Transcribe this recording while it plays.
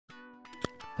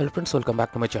Hello friends, welcome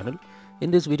back to my channel. In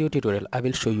this video tutorial, I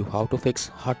will show you how to fix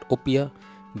Heartopia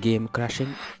game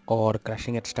crashing or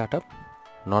crashing at startup,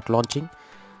 not launching,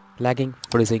 lagging,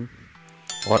 freezing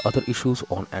or other issues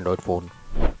on Android phone.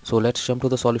 So let's jump to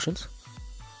the solutions.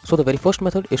 So the very first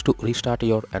method is to restart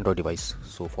your Android device.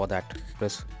 So for that,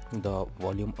 press the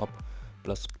volume up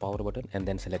plus power button and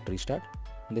then select restart.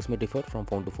 This may differ from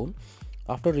phone to phone.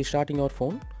 After restarting your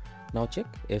phone, now check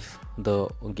if the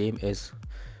game is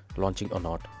launching or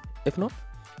not. If not,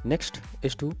 next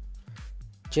is to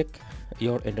check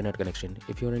your internet connection.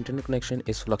 If your internet connection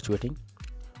is fluctuating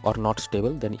or not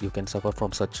stable, then you can suffer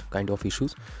from such kind of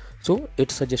issues. So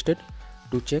it's suggested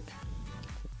to check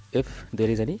if there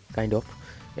is any kind of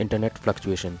internet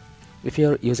fluctuation. If you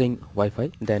are using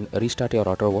Wi-Fi, then restart your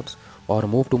router once or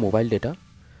move to mobile data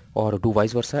or do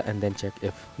vice versa and then check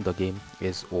if the game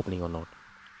is opening or not.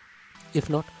 If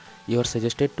not, you are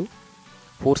suggested to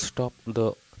force stop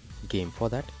the game. For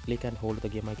that, click and hold the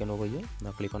game icon over here.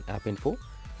 Now click on app info.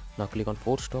 Now click on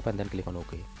force stop and then click on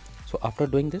OK. So after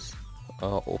doing this,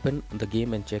 open the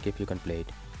game and check if you can play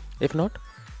it. If not,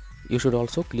 you should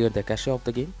also clear the cache of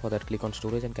the game. For that, click on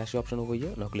storage and cache option over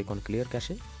here. Now click on clear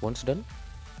cache. Once done,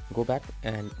 go back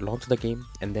and launch the game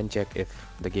and then check if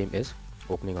the game is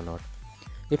opening or not.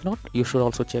 If not, you should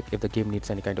also check if the game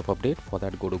needs any kind of update. For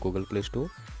that, go to Google Play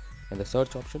Store and the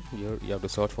search option. Here you have to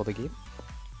search for the game,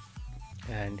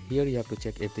 and here you have to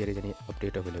check if there is any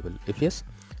update available. If yes,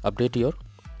 update your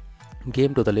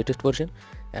game to the latest version,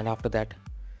 and after that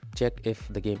check if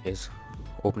the game is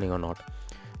opening or not.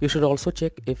 You should also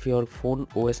check if your phone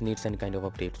OS needs any kind of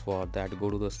updates. For that, go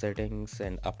to the settings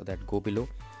and after that go below,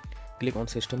 click on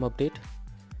system update,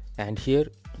 and here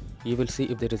you will see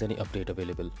if there is any update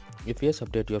available. If yes,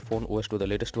 update your phone OS to the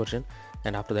latest version,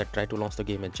 and after that try to launch the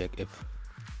game and check if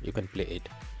you can play it.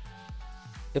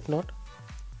 If not,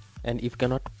 and if you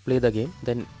cannot play the game,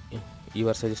 then you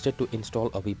are suggested to install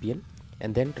a VPN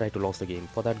and then try to launch the game.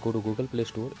 For that, go to Google Play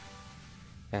Store,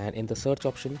 and in the search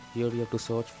option here you have to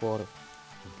search for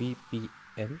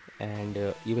VPN, and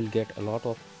you will get a lot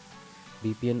of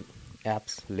VPN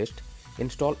apps list.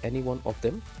 Install any one of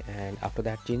them, and after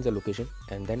that change the location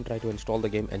and then try to install the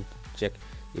game and check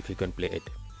if you can play it.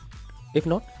 If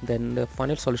not, then the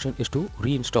final solution is to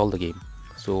reinstall the game.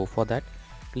 So for that,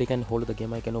 click and hold the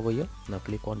game icon over here. Now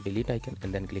click on delete icon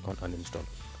and then click on uninstall.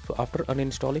 So after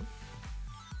uninstalling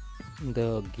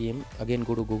the game, again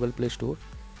go to Google Play Store.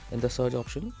 In the search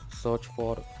option, search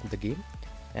for the game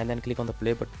and then click on the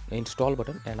play button, install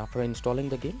button, and after installing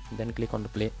the game, then click on the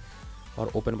play or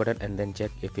open button and then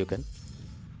check if you can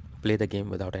play the game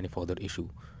without any further issue.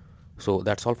 So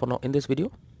that's all for now in this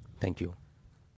video. Thank you.